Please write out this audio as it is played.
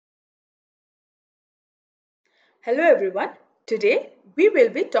Hello everyone. Today we will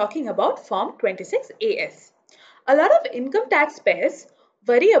be talking about Form 26AS. A lot of income taxpayers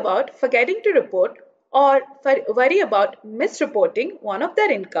worry about forgetting to report or worry about misreporting one of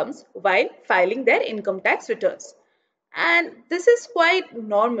their incomes while filing their income tax returns. And this is quite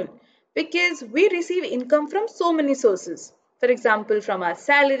normal because we receive income from so many sources. For example, from our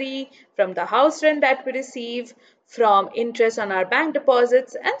salary, from the house rent that we receive, from interest on our bank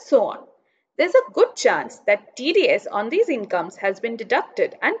deposits, and so on. There's a good chance that TDS on these incomes has been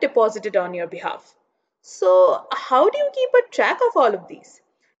deducted and deposited on your behalf. So, how do you keep a track of all of these?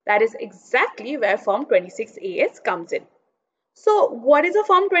 That is exactly where Form 26AS comes in. So, what is a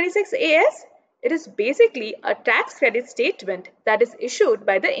Form 26AS? It is basically a tax credit statement that is issued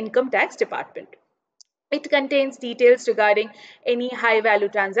by the Income Tax Department. It contains details regarding any high value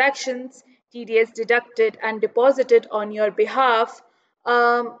transactions, TDS deducted and deposited on your behalf,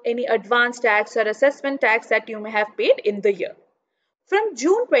 any advance tax or assessment tax that you may have paid in the year. From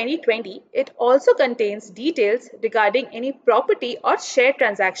June 2020, it also contains details regarding any property or share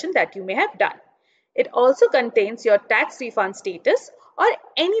transaction that you may have done. It also contains your tax refund status or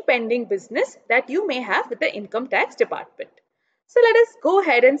any pending business that you may have with the Income Tax Department. So let us go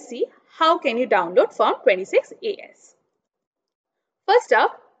ahead and see how can you download Form 26AS. First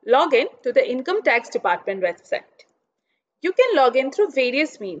up, log in to the Income Tax Department website. You can log in through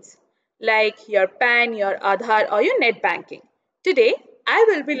various means like your PAN, your Aadhaar or your net banking. Today, I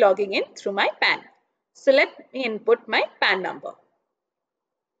will be logging in through my PAN. So let me input my PAN number.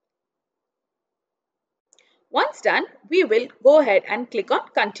 Once done, we will go ahead and click on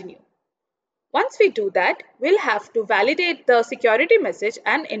continue. Once we do that, we'll have to validate the security message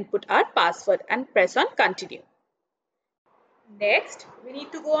and input our password and press on continue. Next, we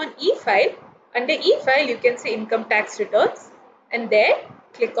need to go on e-file. Under e-file, you can see income tax returns and there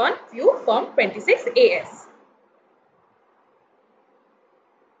click on view Form 26AS.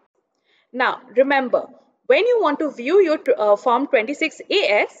 Now, remember, when you want to view your Form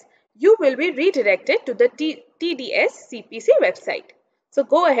 26AS, you will be redirected to the TDS CPC website. So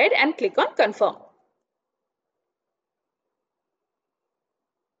go ahead and click on confirm.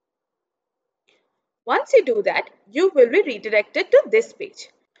 Once you do that, you will be redirected to this page.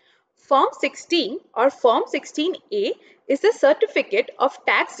 Form 16 or Form 16A is the certificate of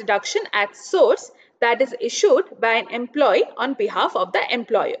tax deduction at source that is issued by an employee on behalf of the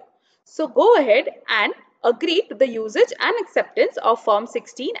employer. So go ahead and agree to the usage and acceptance of Form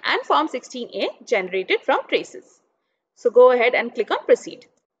 16 and Form 16A generated from traces. So go ahead and click on proceed.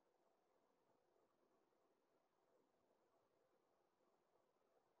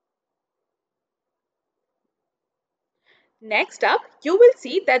 Next up, you will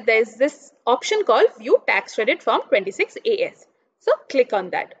see that there is this option called View Tax Credit Form 26AS. So click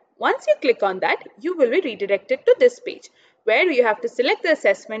on that. Once you click on that, you will be redirected to this page where you have to select the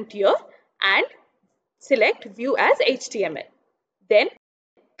assessment year and select View as HTML. Then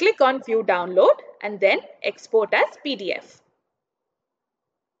click on View Download and then Export as PDF.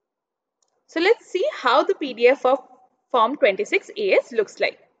 So let's see how the PDF of Form 26AS looks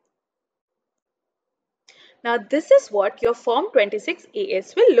like. Now this is what your Form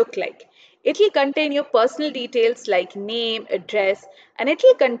 26AS will look like. It will contain your personal details like name, address, and it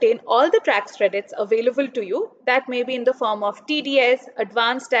will contain all the tax credits available to you that may be in the form of TDS,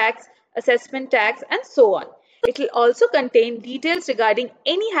 advance tax, assessment tax, and so on. It will also contain details regarding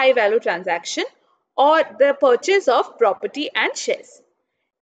any high value transaction or the purchase of property and shares.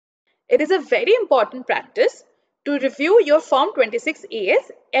 It is a very important practice to review your Form 26AS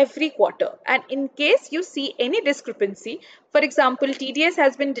every quarter, and in case you see any discrepancy, for example TDS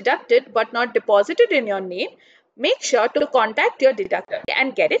has been deducted but not deposited in your name, make sure to contact your deductor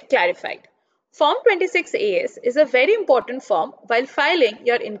and get it clarified. Form 26AS is a very important form while filing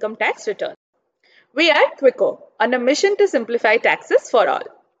your income tax return. We are Quicko, on a mission to simplify taxes for all.